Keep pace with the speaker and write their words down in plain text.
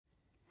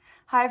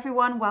Hi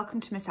everyone, welcome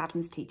to Miss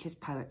Adams Teaches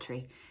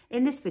Poetry.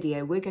 In this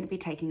video, we're going to be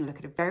taking a look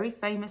at a very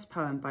famous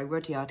poem by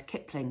Rudyard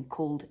Kipling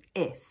called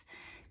If.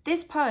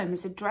 This poem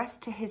is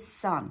addressed to his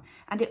son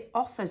and it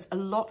offers a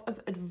lot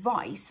of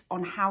advice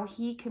on how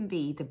he can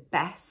be the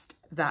best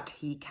that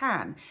he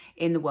can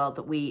in the world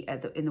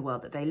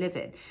that they live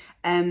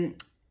in.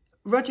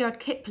 Rudyard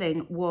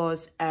Kipling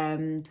was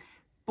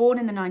born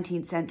in the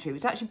 19th century. He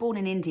was actually born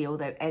in India,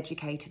 although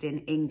educated in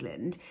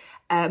England.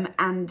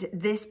 And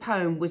this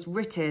poem was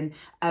written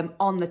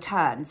on the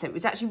turn. So it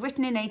was actually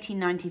written in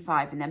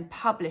 1895 and then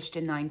published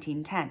in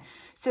 1910.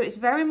 So it's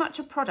very much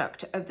a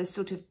product of the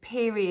sort of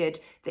period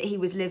that he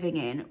was living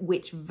in,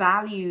 which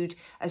valued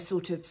a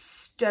sort of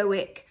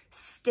stoic,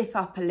 stiff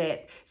upper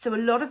lip. So a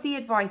lot of the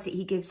advice that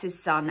he gives his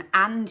son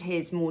and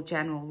his more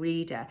general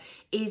reader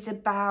is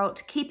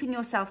about keeping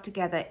yourself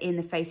together in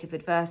the face of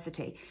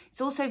adversity.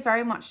 It's also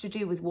very much to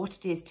do with what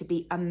it is to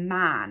be a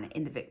man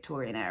in the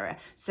Victorian era.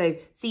 So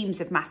themes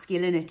of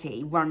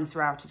masculinity run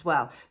throughout as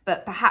well,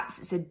 but perhaps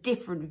it's a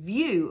different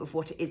view of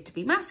what it is to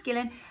be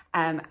masculine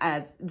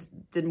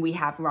than we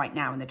have right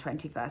now in the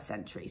 21st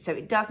century. So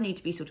it does need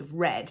to be sort of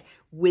read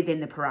within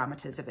the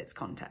parameters of its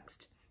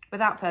context.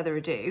 Without further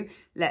ado,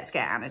 let's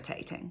get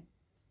annotating.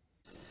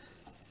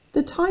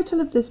 The title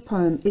of this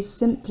poem is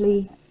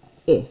simply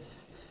If,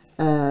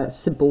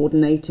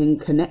 subordinating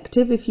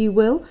connective, if you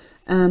will.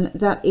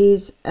 That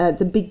is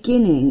the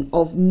beginning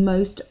of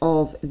most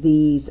of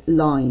these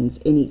lines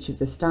in each of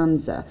the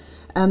stanza.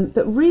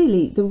 But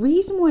really, the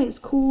reason why it's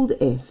called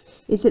If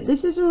is that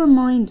this is a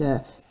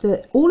reminder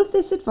that all of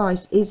this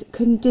advice is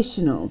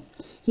conditional.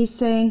 He's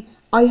saying,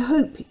 I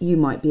hope you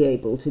might be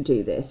able to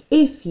do this.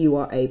 If you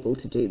are able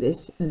to do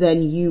this,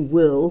 then you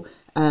will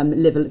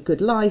live a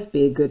good life,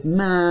 be a good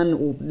man,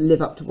 or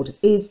live up to what it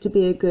is to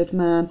be a good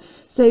man.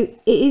 So it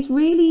is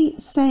really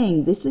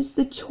saying this is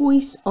the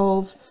choice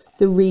of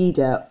the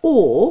reader,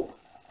 or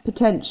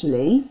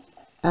potentially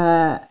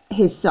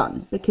his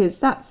son, because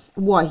that's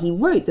why he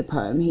wrote the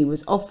poem. He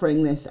was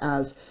offering this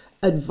as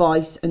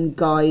advice and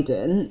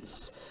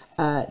guidance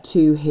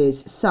to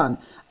his son.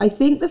 I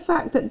think the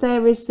fact that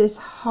there is this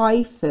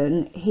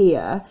hyphen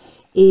here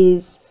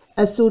is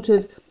a sort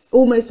of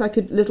almost like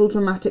a little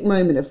dramatic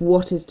moment of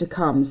what is to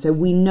come. So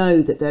we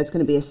know that there's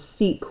going to be a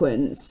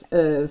sequence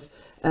of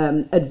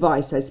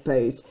advice, I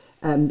suppose,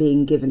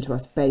 being given to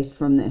us based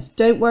from this.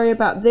 Don't worry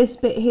about this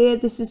bit here.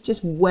 This is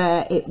just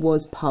where it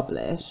was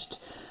published.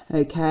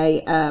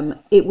 Okay,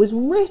 it was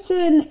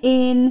written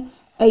in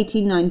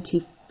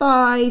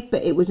 1895,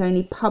 but it was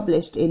only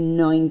published in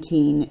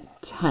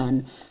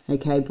 1910.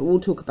 Okay, but we'll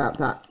talk about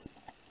that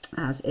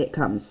as it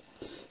comes.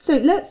 So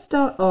let's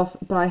start off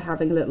by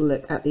having a little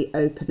look at the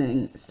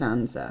opening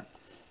stanza.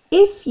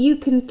 If you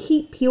can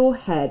keep your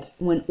head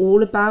when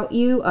all about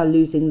you are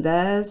losing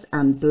theirs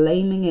and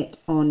blaming it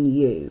on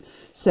you.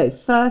 So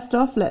first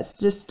off, let's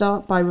just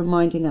start by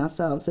reminding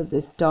ourselves of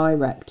this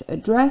direct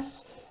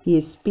address. He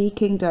is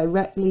speaking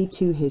directly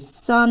to his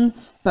son,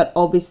 but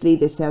obviously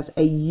this has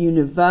a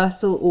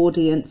universal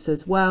audience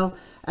as well.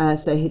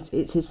 So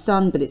it's his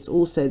son, but it's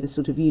also the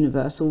sort of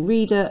universal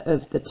reader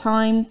of the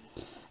time.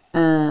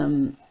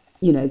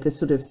 You know, the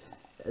sort of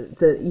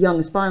the young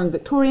aspiring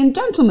Victorian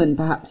gentleman,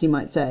 perhaps you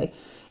might say.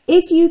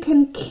 If you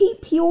can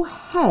keep your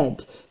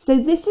head. So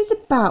this is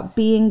about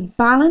being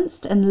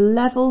balanced and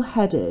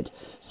level-headed.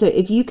 So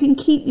if you can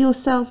keep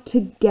yourself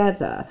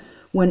together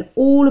when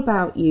all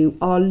about you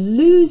are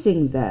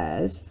losing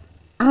theirs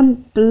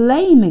and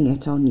blaming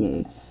it on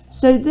you.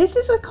 So this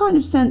is a kind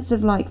of sense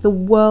of like the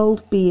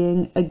world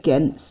being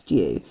against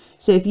you.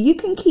 So if you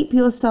can keep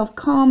yourself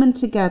calm and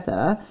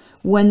together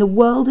when the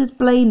world is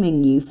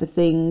blaming you for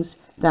things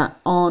that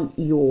aren't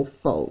your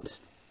fault.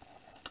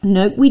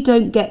 No, we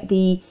don't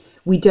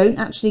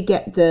actually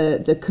get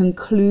the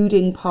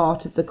concluding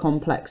part of the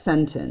complex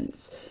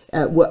sentence.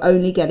 We're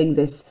only getting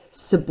this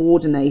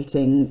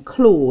subordinating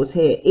clause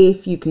here,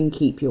 if you can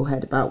keep your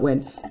head about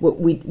when.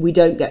 We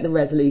don't get the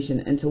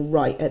resolution until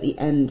right at the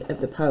end of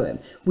the poem.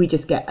 We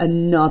just get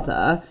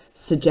another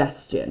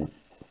suggestion.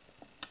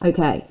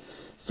 Okay,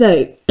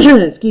 so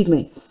excuse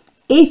me.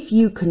 If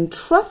you can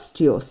trust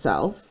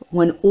yourself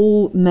when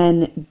all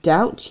men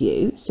doubt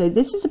you. So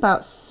this is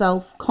about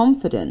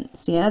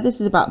self-confidence. Yeah, this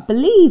is about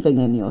believing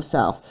in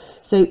yourself.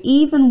 So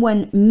even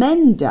when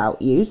men doubt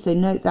you, so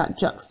note that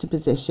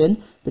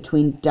juxtaposition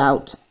between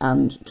doubt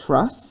and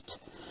trust.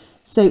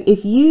 So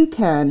if you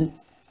can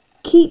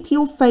keep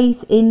your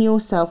faith in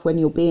yourself when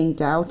you're being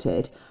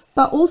doubted,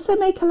 but also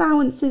make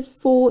allowances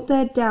for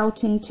their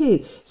doubting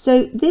too.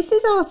 So this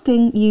is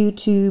asking you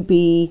to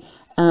be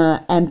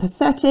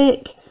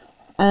empathetic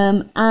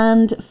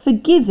and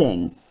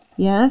forgiving.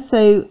 Yeah,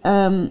 so,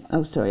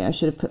 oh, sorry, I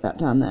should have put that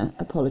down there.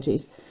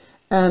 Apologies.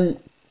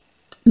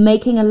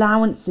 Making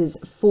allowances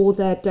for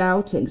their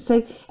doubting.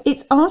 So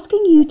it's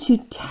asking you to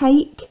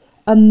take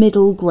a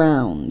middle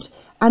ground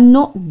and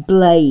not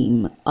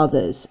blame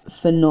others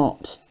for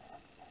not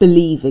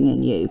believing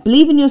in you.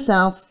 Believe in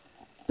yourself,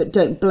 but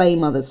don't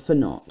blame others for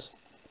not.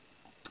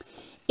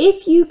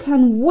 If you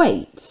can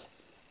wait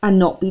and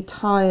not be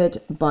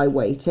tired by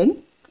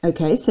waiting.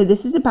 Okay, so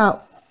this is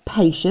about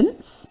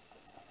patience,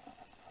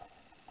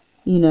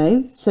 you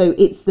know, so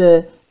it's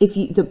the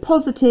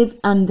positive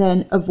and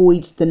then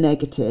avoid the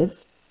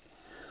negative.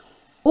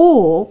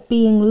 Or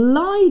being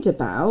lied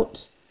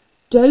about,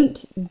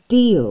 don't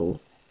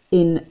deal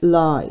in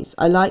lies.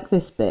 I like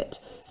this bit.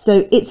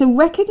 So it's a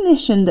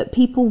recognition that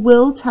people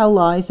will tell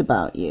lies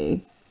about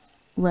you.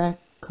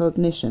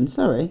 Recognition,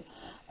 sorry.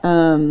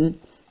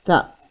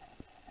 That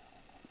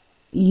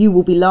you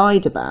will be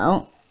lied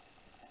about.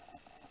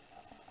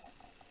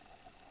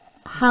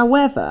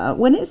 However,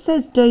 when it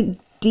says don't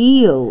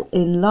deal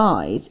in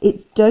lies,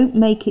 it's don't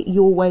make it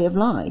your way of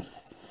life.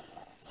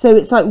 So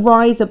it's like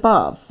rise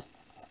above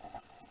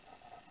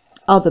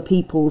other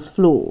people's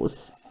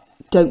flaws.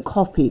 Don't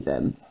copy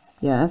them.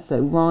 Yeah, so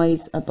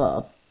rise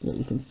above. Yeah,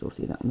 you can still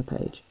see that on the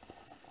page.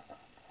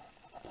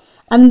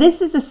 And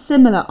this is a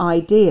similar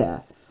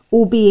idea.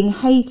 Or being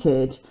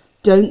hated,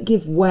 don't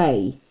give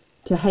way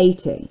to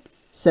hating.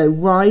 So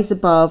rise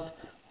above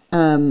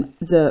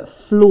the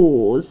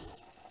flaws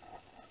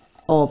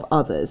of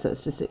others.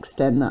 Let's just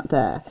extend that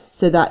there.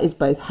 So that is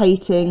both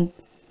hating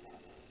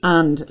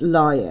and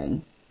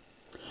lying.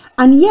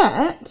 And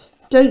yet,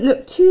 don't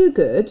look too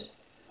good,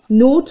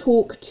 nor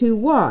talk too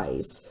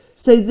wise.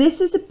 So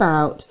this is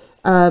about,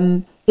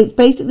 it's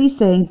basically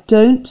saying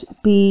don't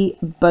be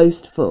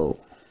boastful.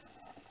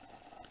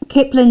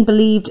 Kipling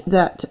believed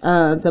that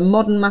the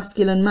modern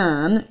masculine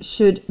man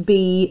should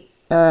be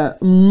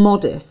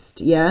modest,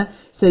 yeah?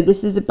 So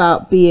this is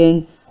about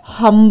being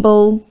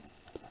humble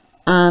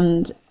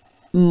and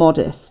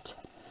modest.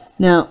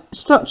 Now,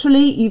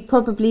 structurally, you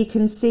probably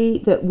can see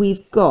that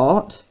we've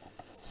got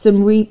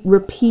some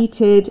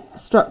repeated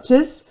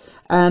structures.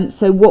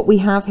 So what we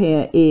have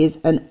here is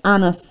an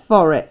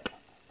anaphoric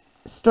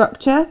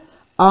structure,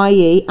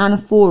 i.e.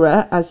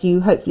 anaphora, as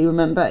you hopefully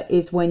remember,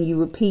 is when you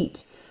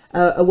repeat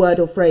a word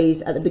or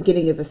phrase at the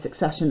beginning of a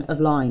succession of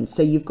lines.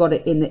 So you've got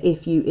it in the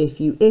if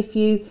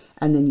you,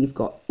 and then you've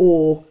got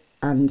or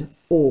and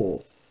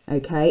or.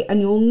 Okay,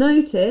 and you'll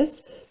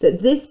notice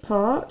that this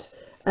part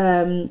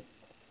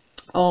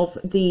of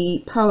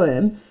the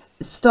poem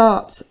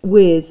starts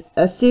with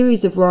a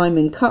series of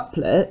rhyming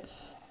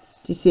couplets.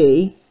 Do you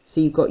see? So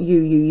you've got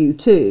you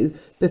too,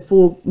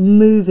 before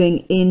moving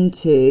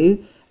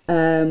into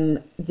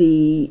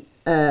the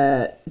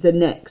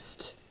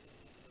next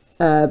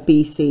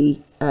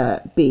BC,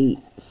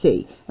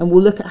 BC, and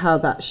we'll look at how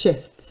that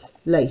shifts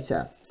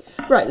later.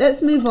 Right,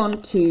 let's move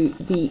on to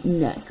the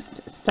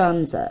next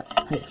stanza.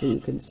 Hopefully you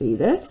can see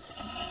this.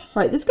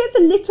 Right, this gets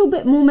a little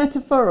bit more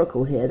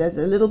metaphorical here. There's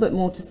a little bit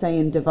more to say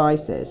in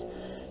devices.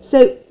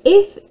 So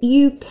if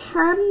you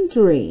can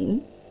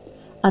dream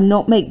and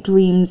not make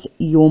dreams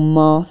your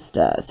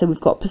master. So we've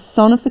got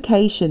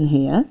personification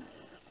here,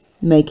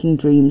 making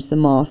dreams the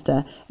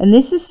master. And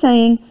this is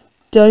saying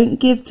don't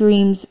give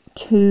dreams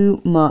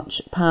too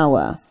much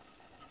power.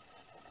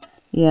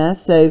 Yeah,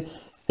 so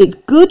it's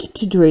good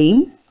to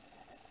dream.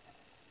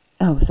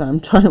 Oh, sorry, I'm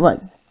trying to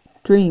write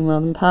dream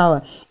rather than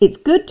power. It's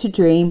good to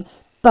dream,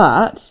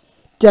 but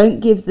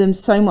don't give them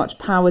so much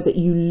power that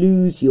you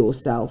lose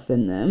yourself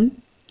in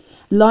them.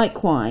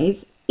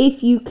 Likewise,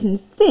 if you can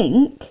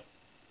think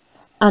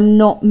and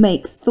not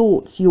make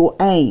thoughts your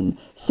aim.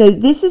 So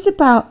this is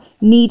about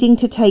needing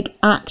to take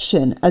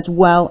action as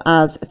well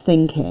as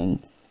thinking.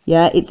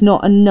 Yeah, it's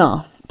not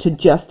enough to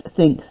just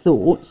think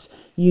thoughts.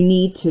 You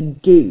need to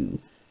do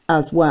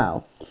as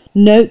well.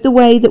 Note the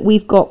way that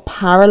we've got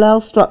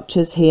parallel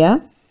structures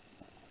here.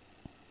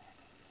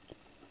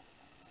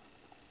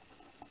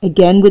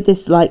 Again, with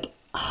this like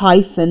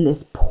hyphen,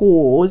 this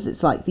pause,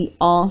 it's like the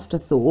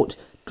afterthought.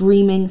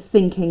 Dreaming,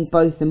 thinking,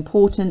 both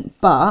important,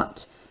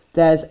 but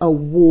there's a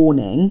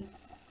warning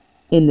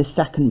in the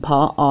second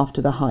part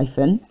after the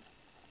hyphen.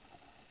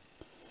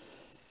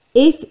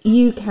 If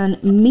you can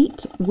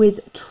meet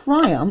with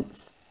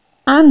triumph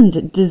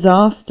and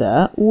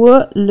disaster,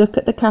 look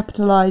at the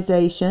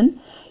capitalization.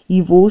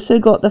 You've also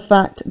got the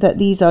fact that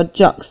these are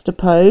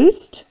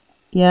juxtaposed,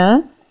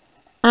 yeah,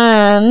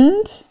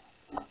 and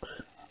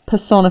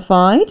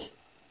personified.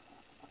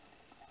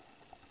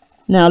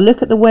 Now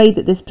look at the way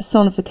that this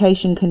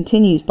personification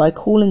continues by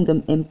calling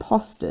them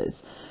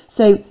imposters.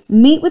 So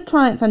meet with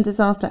triumph and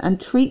disaster and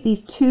treat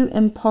these two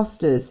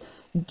imposters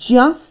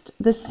just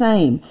the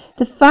same.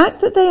 The fact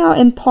that they are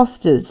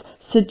imposters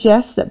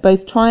suggests that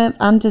both triumph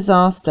and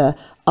disaster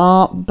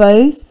are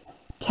both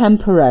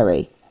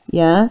temporary,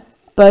 yeah,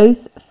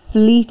 both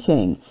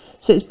fleeting.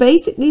 So it's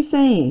basically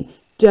saying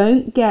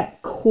don't get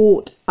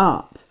caught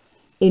up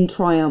in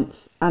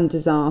triumph and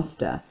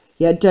disaster.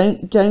 Yeah,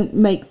 don't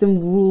make them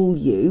rule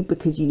you,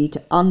 because you need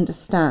to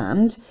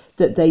understand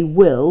that they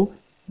will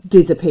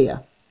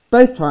disappear,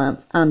 both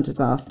triumph and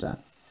disaster.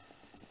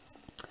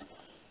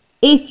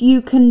 If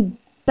you can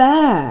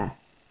bear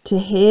to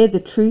hear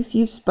the truth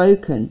you've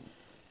spoken,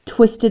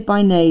 twisted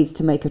by knaves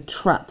to make a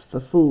trap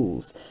for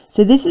fools.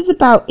 So this is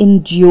about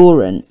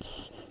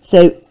endurance.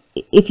 So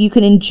if you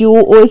can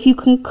endure, or if you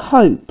can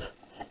cope.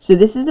 So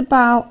this is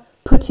about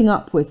putting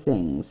up with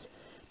things.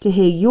 To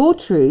hear your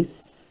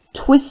truth,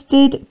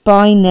 twisted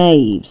by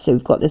knaves. So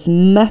we've got this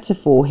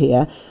metaphor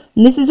here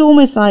And this is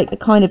almost like a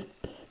kind of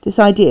this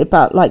idea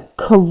about like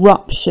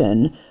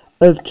corruption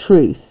of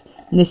truth.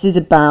 And this is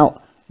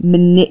about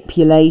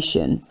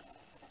manipulation.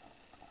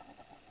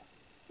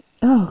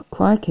 Oh,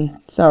 crikey.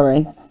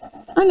 Sorry.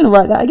 I'm going to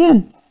write that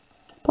again.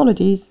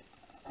 Apologies.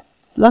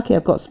 It's lucky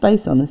I've got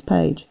space on this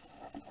page.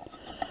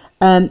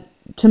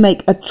 To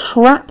make a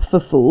trap for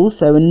fools.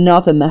 So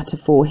another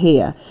metaphor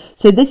here.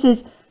 So this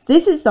is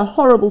the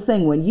horrible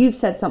thing when you've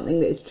said something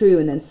that is true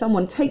and then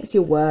someone takes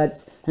your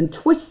words and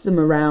twists them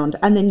around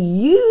and then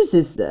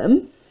uses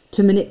them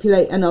to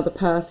manipulate another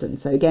person.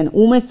 So again,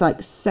 almost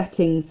like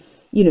setting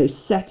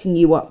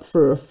you up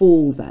for a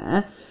fall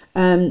there.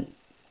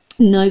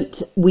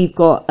 Note we've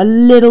got a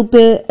little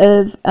bit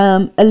of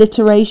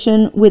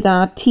alliteration with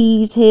our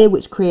T's here,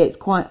 which creates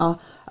quite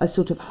a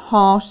sort of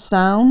harsh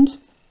sound.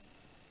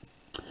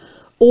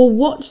 Or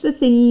watch the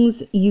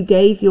things you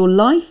gave your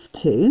life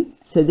to.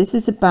 So this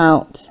is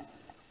about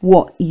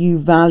what you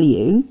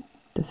value,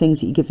 the things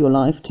that you give your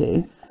life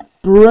to.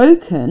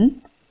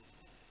 Broken,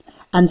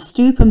 and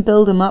stoop and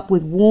build them up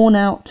with worn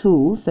out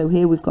tools. So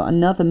here we've got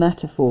another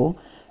metaphor.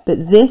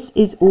 But this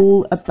is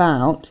all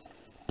about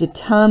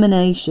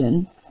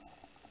determination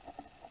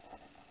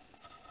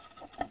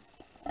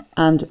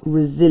and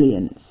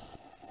resilience.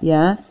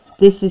 Yeah,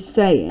 this is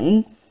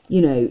saying,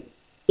 you know,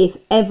 if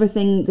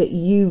everything that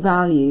you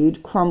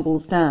valued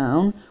crumbles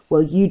down,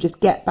 well, you just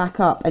get back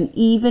up. And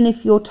even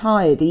if you're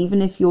tired,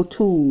 even if your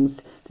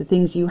tools, the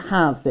things you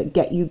have that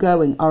get you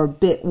going are a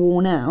bit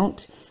worn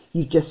out,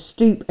 you just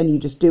stoop and you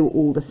just do it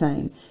all the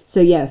same.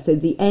 So yeah, so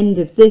the end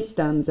of this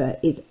stanza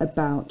is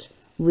about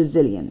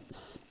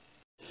resilience.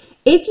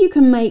 If you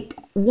can make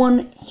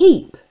one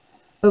heap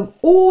of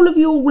all of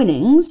your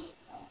winnings,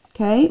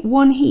 okay,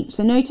 one heap.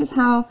 So notice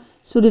how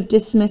sort of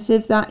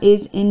dismissive that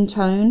is in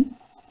tone.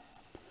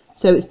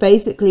 So it's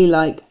basically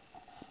like,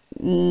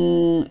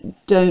 don't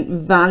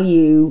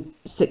value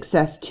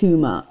success too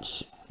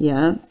much.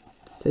 Yeah.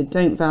 So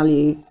don't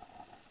value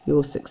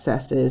your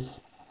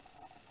successes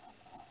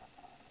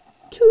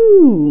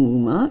too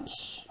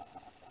much.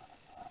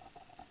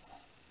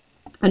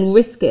 And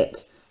risk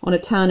it on a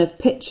turn of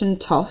pitch and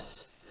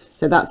toss.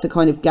 So that's the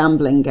kind of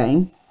gambling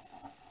game.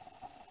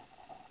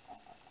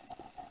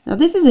 Now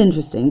this is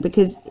interesting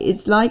because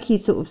it's like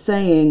he's sort of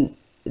saying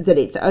that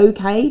it's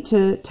okay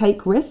to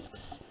take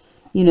risks,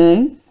 you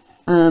know,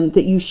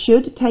 that you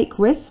should take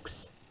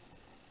risks,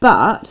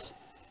 but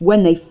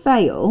when they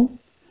fail,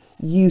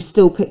 you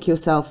still pick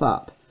yourself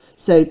up.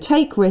 So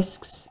take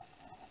risks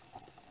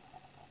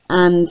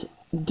and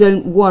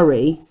don't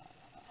worry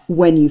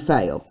when you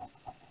fail.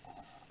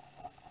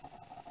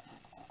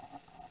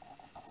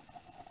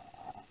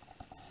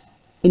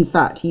 In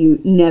fact, you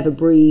never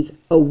breathe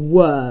a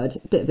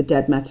word, bit of a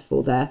dead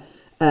metaphor there,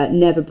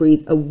 never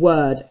breathe a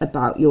word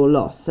about your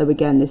loss. So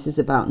again, this is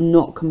about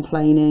not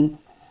complaining.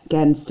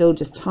 Again, still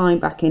just tying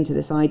back into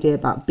this idea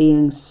about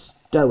being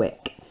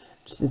stoic,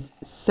 which is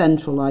a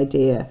central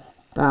idea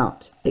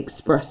about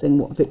expressing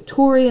what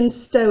Victorian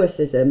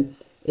Stoicism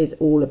is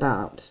all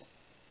about.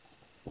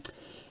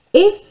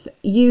 If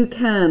you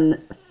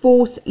can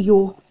force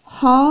your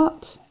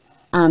heart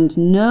and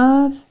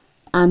nerve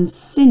and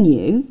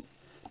sinew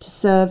to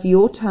serve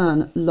your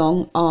turn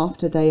long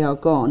after they are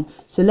gone.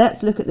 So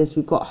let's look at this.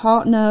 We've got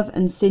heart, nerve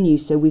and sinew.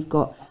 So we've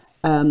got,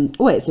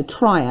 it's a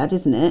triad,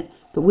 isn't it?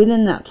 But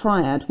within that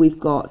triad, we've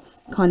got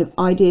kind of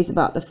ideas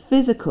about the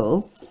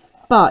physical,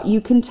 but you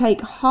can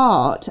take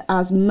heart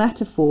as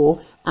metaphor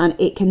and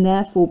it can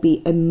therefore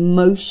be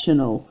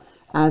emotional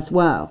as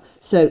well.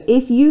 So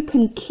if you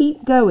can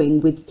keep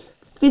going with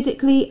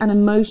physically and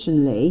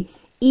emotionally,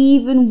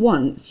 even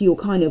once you're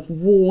kind of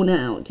worn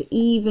out,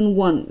 even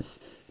once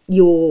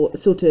you're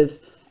sort of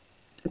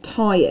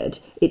tired,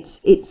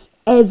 it's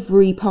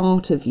every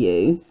part of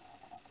you.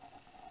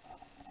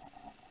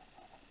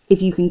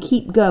 If you can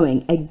keep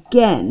going,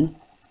 again,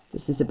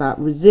 this is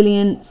about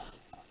resilience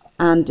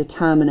and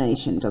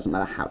determination. Doesn't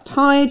matter how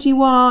tired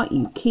you are,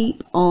 you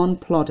keep on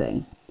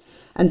plodding.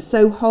 And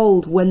so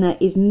hold when there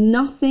is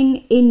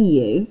nothing in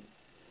you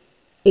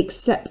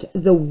except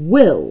the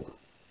will,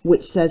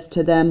 which says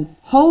to them,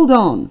 hold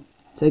on.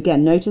 So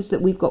again, notice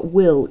that we've got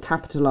will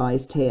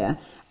capitalized here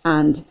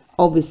and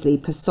obviously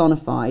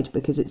personified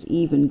because it's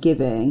even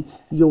giving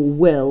your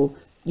will,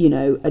 you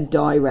know, a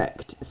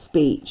direct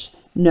speech.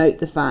 Note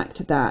the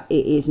fact that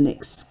it is an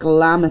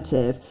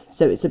exclamative,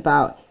 so it's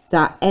about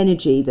that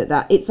energy,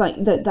 it's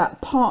like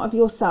that part of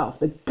yourself,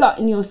 the gut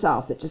in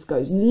yourself that just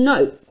goes,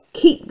 no,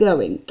 keep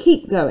going,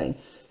 keep going.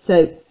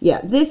 So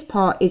yeah, this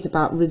part is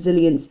about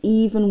resilience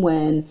even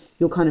when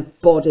your kind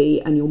of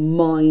body and your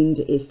mind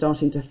is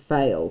starting to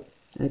fail.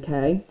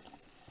 Okay,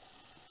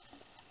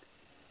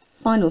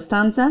 final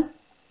stanza.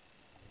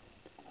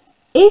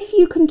 If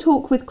you can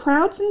talk with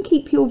crowds and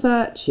keep your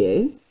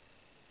virtue,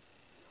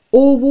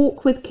 or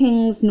walk with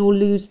kings nor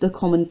lose the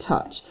common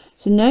touch.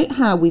 So note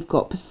how we've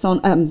got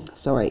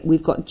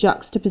we've got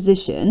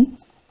juxtaposition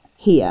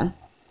here.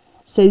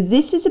 So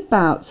this is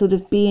about sort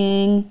of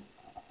being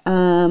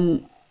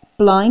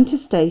blind to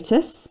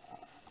status.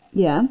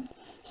 Yeah.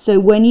 So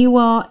when you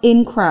are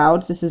in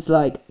crowds, this is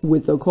like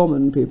with the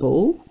common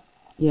people,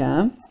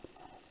 yeah.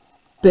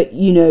 But,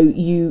 you know,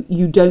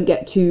 you don't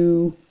get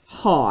too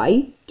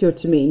high, do you know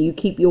what I mean? You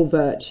keep your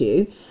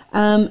virtue.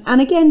 And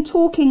again,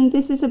 talking,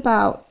 this is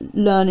about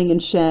learning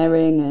and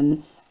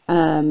sharing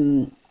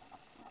and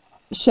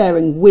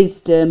sharing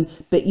wisdom,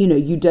 but, you know,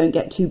 you don't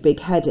get too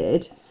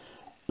big-headed.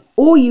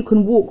 Or you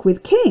can walk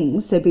with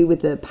kings, so be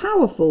with the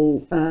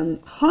powerful,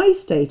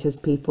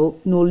 high-status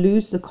people, nor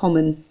lose the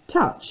common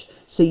touch,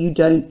 so you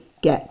don't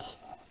get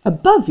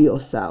above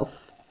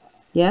yourself.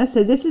 Yeah,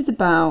 so this is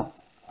about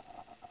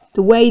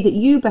the way that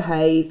you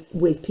behave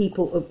with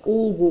people of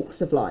all walks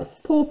of life.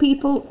 Poor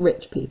people,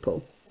 rich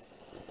people.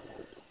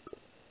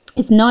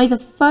 If neither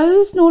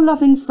foes nor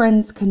loving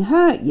friends can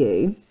hurt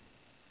you,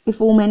 if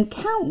all men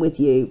count with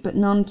you, but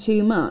none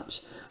too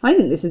much. I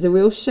think this is a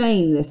real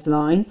shame, this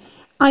line.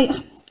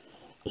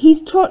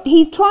 He's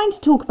trying to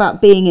talk about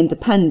being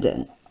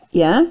independent,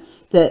 yeah?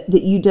 That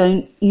you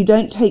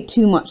don't take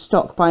too much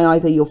stock by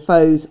either your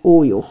foes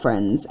or your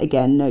friends.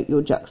 Again, note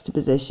your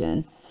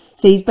juxtaposition.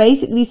 So he's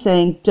basically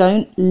saying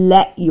don't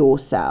let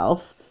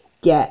yourself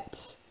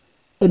get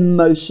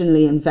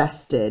emotionally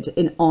invested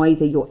in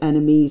either your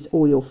enemies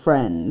or your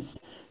friends.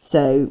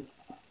 So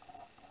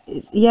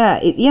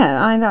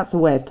that's a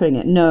way of putting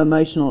it. No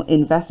emotional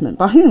investment.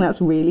 But I think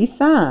that's really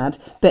sad.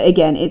 But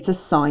again, it's a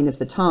sign of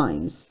the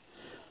times.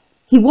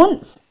 He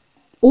wants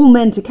all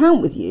men to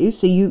count with you,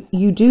 so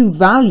you do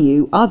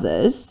value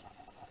others,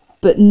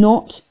 but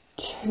not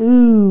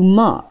too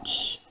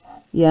much,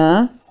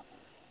 yeah?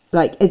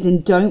 Like, as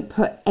in, don't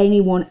put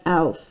anyone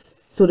else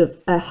sort of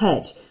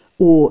ahead,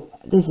 or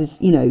this is,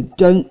 you know,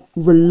 don't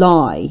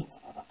rely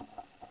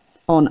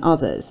on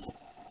others.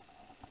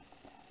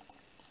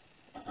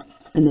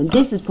 And then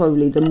this is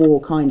probably the more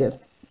kind of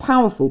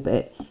powerful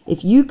bit.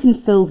 If you can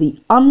fill the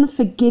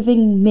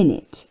unforgiving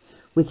minute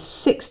with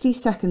 60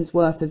 seconds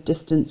worth of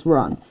distance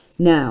run.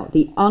 Now,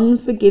 the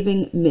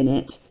unforgiving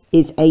minute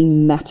is a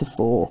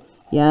metaphor,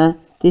 yeah?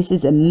 This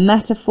is a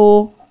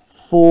metaphor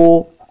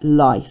for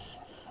life.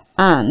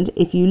 And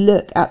if you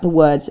look at the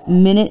words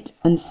minute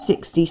and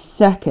 60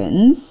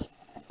 seconds,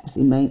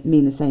 obviously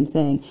mean the same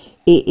thing,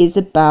 it is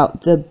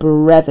about the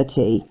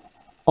brevity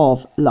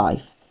of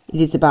life.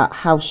 It is about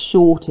how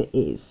short it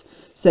is.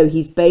 So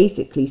he's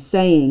basically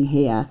saying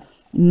here,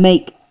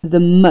 make the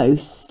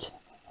most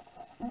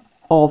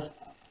of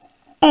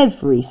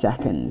every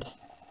second.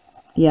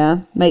 Yeah,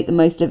 make the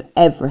most of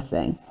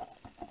everything.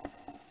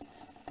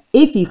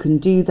 If you can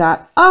do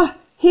that,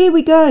 here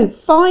we go,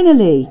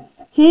 finally,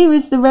 here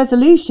is the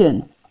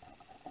resolution.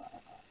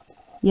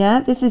 Yeah,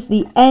 this is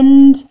the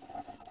end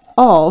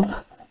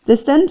of the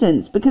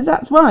sentence, because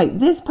that's right,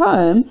 this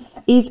poem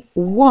is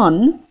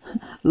one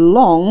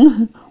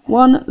long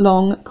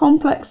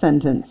complex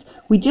sentence.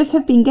 We just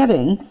have been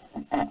getting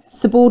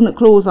subordinate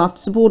clause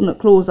after subordinate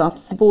clause after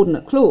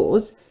subordinate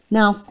clause.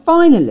 Now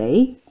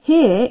finally,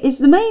 here is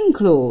the main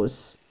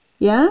clause,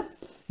 yeah?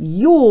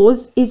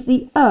 Yours is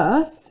the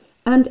earth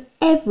and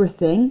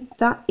everything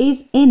that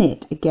is in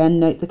it. Again,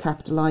 note the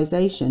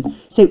capitalization.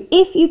 So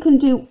if you can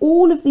do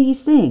all of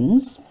these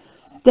things,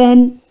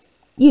 then,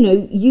 you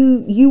know,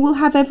 you will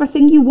have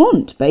everything you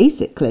want,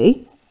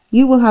 basically.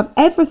 You will have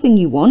everything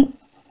you want,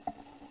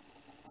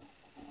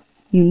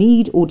 you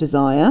need or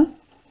desire.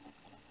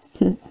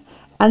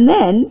 And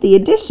then the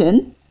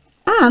addition,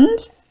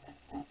 and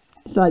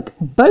it's like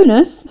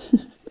bonus,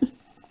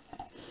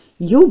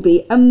 you'll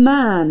be a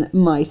man,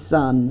 my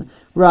son.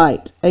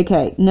 Right,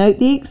 okay, note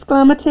the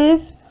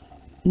exclamative,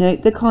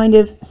 note the kind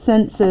of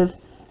sense of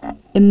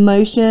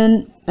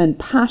emotion and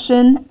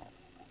passion,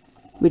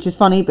 which is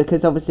funny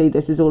because obviously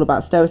this is all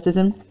about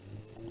stoicism.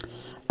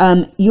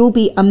 You'll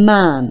be a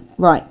man,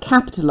 right,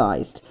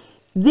 capitalized.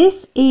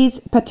 This is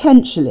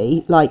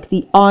potentially like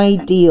the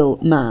ideal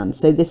man.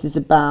 So this is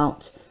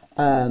about,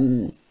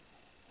 you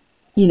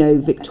know,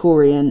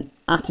 Victorian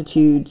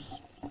attitudes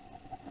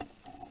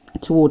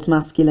towards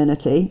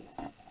masculinity.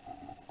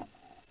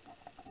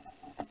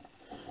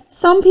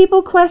 Some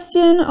people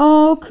question,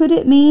 oh, could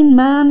it mean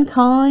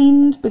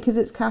mankind because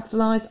it's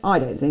capitalized? I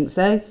don't think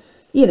so.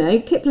 You know,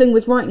 Kipling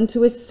was writing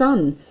to his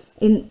son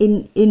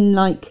in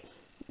like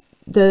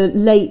the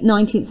late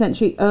 19th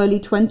century, early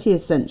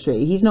 20th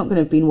century. He's not going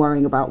to have been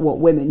worrying about what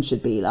women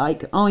should be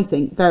like. I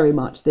think very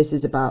much this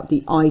is about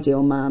the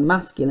ideal man,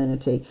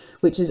 masculinity,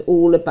 which is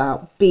all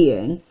about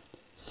being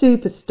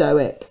super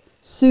stoic,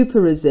 super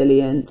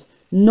resilient,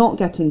 not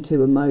getting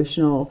too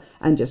emotional,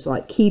 and just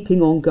like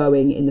keeping on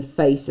going in the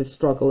face of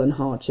struggle and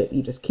hardship.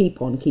 You just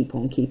keep on, keep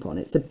on, keep on.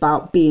 It's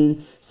about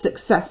being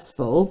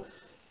successful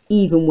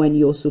even when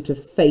you're sort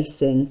of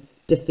facing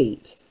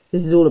defeat.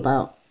 This is all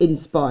about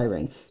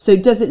inspiring. So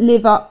does it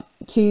live up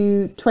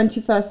to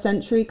 21st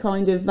century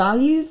kind of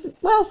values?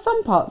 Well,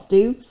 some parts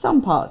do,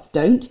 some parts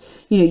don't.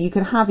 You know, you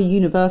can have a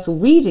universal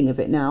reading of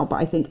it now, but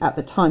I think at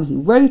the time he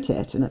wrote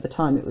it and at the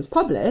time it was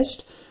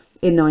published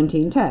in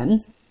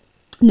 1910,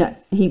 no,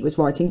 he was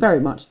writing very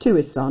much to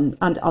his son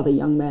and other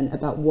young men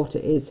about what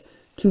it is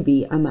to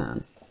be a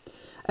man.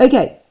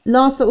 Okay,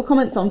 last little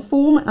comments on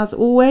form as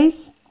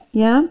always.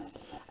 Yeah.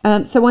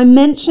 So I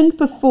mentioned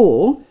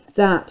before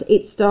that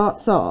it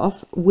starts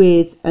off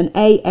with an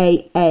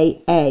A,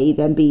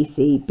 then B,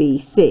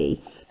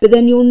 C. But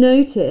then you'll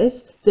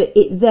notice that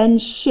it then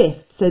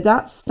shifts. So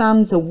that's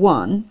stanza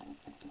 1,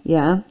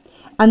 yeah?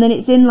 And then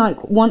it's in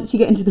like, once you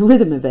get into the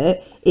rhythm of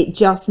it, it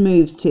just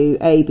moves to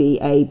A,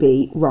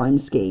 B rhyme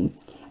scheme.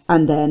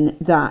 And then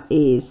that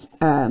is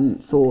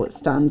for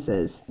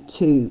stanzas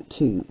 2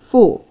 to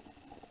 4.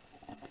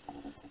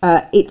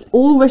 It's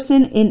all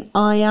written in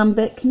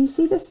iambic. Can you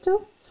see this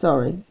still?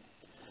 Sorry.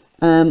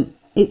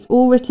 It's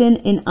all written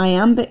in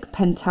iambic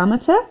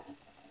pentameter.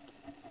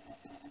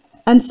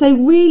 And so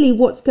really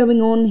what's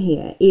going on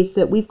here is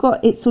that we've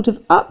got it sort of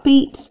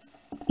upbeat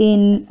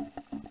in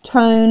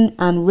tone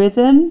and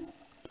rhythm,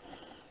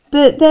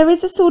 but there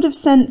is a sort of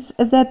sense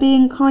of there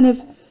being kind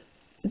of,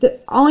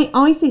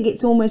 I think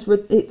it's almost,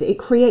 it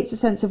creates a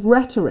sense of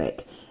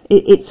rhetoric.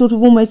 It's sort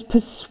of almost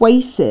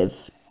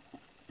persuasive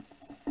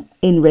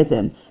in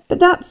rhythm. But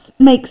that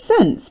makes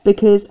sense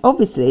because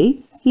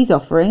obviously he's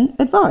offering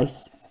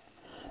advice.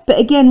 But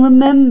again,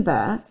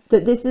 remember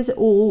that this is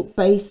all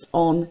based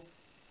on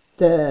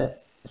the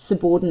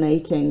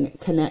subordinating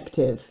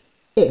connective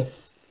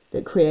if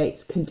that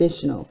creates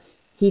conditional.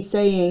 He's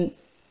saying,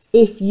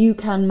 if you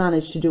can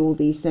manage to do all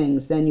these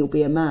things, then you'll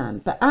be a man.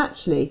 But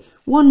actually,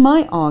 one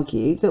might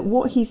argue that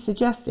what he's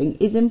suggesting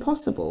is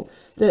impossible.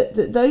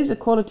 That those are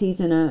qualities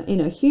in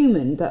a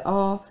human that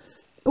are,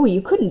 oh,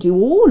 you couldn't do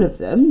all of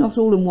them, not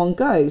all in one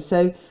go.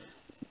 So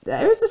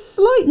there is a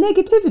slight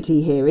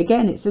negativity here.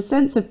 Again, it's a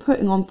sense of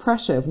putting on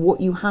pressure of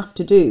what you have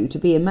to do to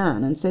be a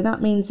man. And so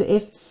that means that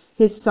if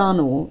his son,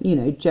 or, you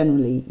know,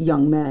 generally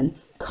young men,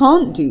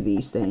 can't do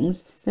these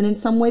things, then in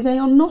some way they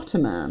are not a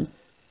man,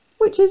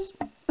 which is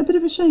a bit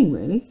of a shame,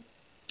 really.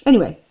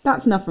 Anyway,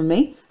 that's enough from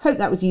me. Hope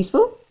that was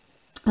useful.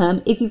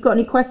 If you've got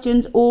any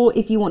questions, or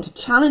if you want to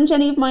challenge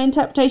any of my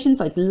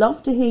interpretations, I'd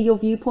love to hear your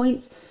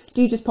viewpoints.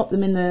 Do just pop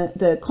them in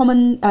the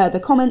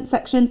comment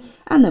section,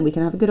 and then we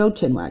can have a good old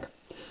chinwag.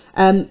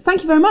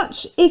 Thank you very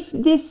much.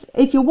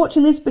 If you're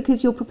watching this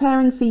because you're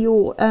preparing for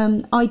your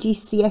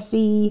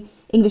iGCSE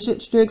English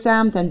Literature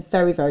exam, then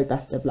very, very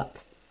best of luck.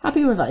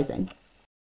 Happy revising.